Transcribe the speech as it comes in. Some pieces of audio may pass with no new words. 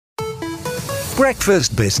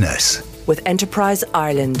Breakfast Business with Enterprise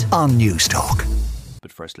Ireland on Newstalk.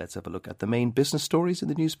 But first, let's have a look at the main business stories in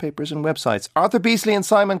the newspapers and websites. Arthur Beasley and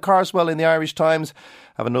Simon Carswell in the Irish Times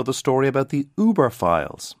have another story about the Uber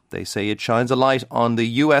files. They say it shines a light on the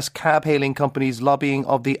US cab-hailing company's lobbying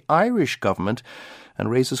of the Irish government and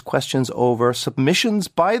raises questions over submissions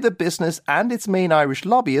by the business and its main Irish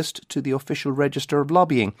lobbyist to the official register of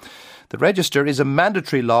lobbying. The register is a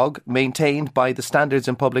mandatory log maintained by the Standards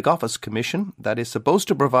in Public Office Commission that is supposed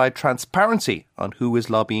to provide transparency on who is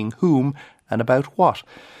lobbying whom and about what.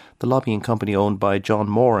 The lobbying company owned by John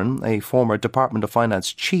Moran, a former Department of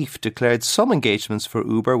Finance chief, declared some engagements for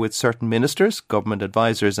Uber with certain ministers, government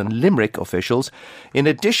advisors and Limerick officials. In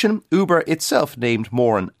addition, Uber itself named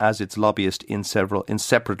Moran as its lobbyist in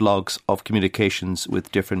separate logs of communications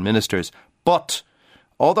with different ministers. But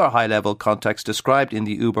other high-level contacts described in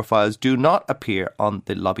the Uber files do not appear on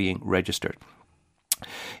the lobbying register.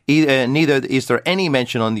 Neither is there any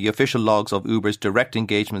mention on the official logs of Uber's direct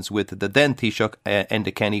engagements with the then Taoiseach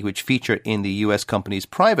Enda Kenny, which feature in the US company's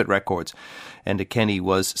private records. Enda Kenny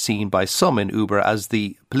was seen by some in Uber as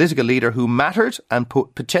the political leader who mattered and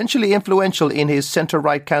potentially influential in his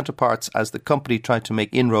centre-right counterparts as the company tried to make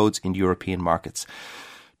inroads in European markets.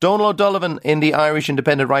 Donal O'Donovan in the Irish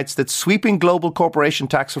Independent writes that sweeping global corporation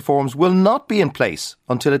tax reforms will not be in place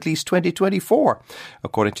until at least 2024,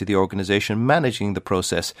 according to the organisation managing the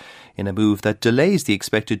process, in a move that delays the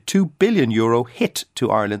expected €2 billion hit to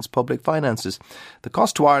Ireland's public finances. The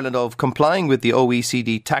cost to Ireland of complying with the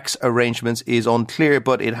OECD tax arrangements is unclear,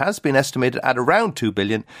 but it has been estimated at around €2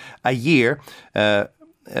 billion a year,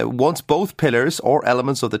 once both pillars or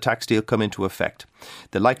elements of the tax deal come into effect.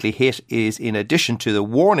 The likely hit is in addition to the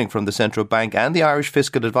warning from the Central Bank and the Irish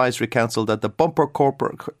Fiscal Advisory Council that the bumper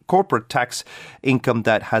corporate tax income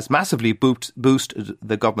that has massively boosted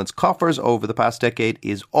the government's coffers over the past decade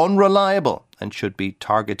is unreliable and should be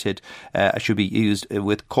used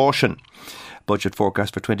with caution. Budget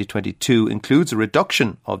forecast for 2022 includes a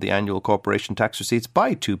reduction of the annual corporation tax receipts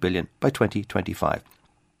by €2 billion by 2025.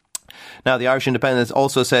 Now, the Irish Independent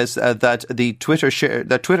also says that Twitter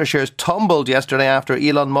shares tumbled yesterday after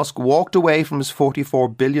Elon Musk walked away from his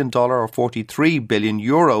 $44 billion or €43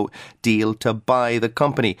 billion deal to buy the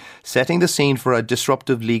company, setting the scene for a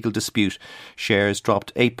disruptive legal dispute. Shares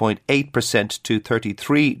dropped 8.8% to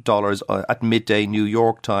 $33 at midday New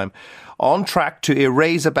York time, on track to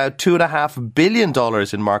erase about $2.5 billion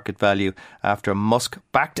in market value after Musk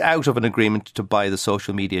backed out of an agreement to buy the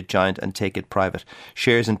social media giant and take it private.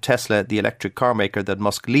 Shares in Tesla, the electric car maker that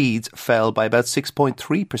Musk leads, fell by about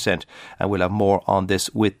 6.3%. And we'll have more on this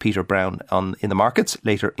with Peter Brown in the markets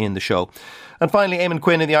later in the show. And finally, Eamon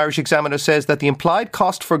Quinn in the Irish Examiner says that the implied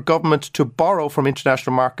cost for government to borrow from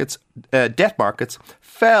international markets, debt markets,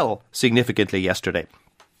 fell significantly yesterday,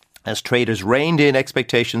 as traders reined in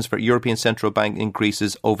expectations for European Central Bank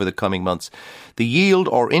increases over the coming months. The yield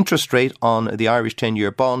or interest rate on the Irish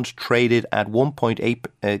 10-year bond traded at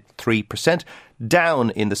 1.83%, down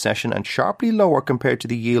in the session and sharply lower compared to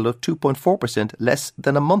the yield of 2.4% less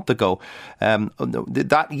than a month ago.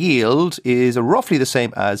 That yield is roughly the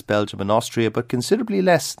same as Belgium and Austria, but considerably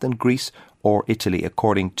less than Greece or Italy,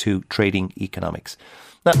 according to Trading Economics.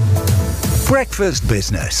 Now, Breakfast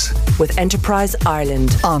Business with Enterprise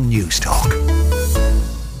Ireland on Newstalk.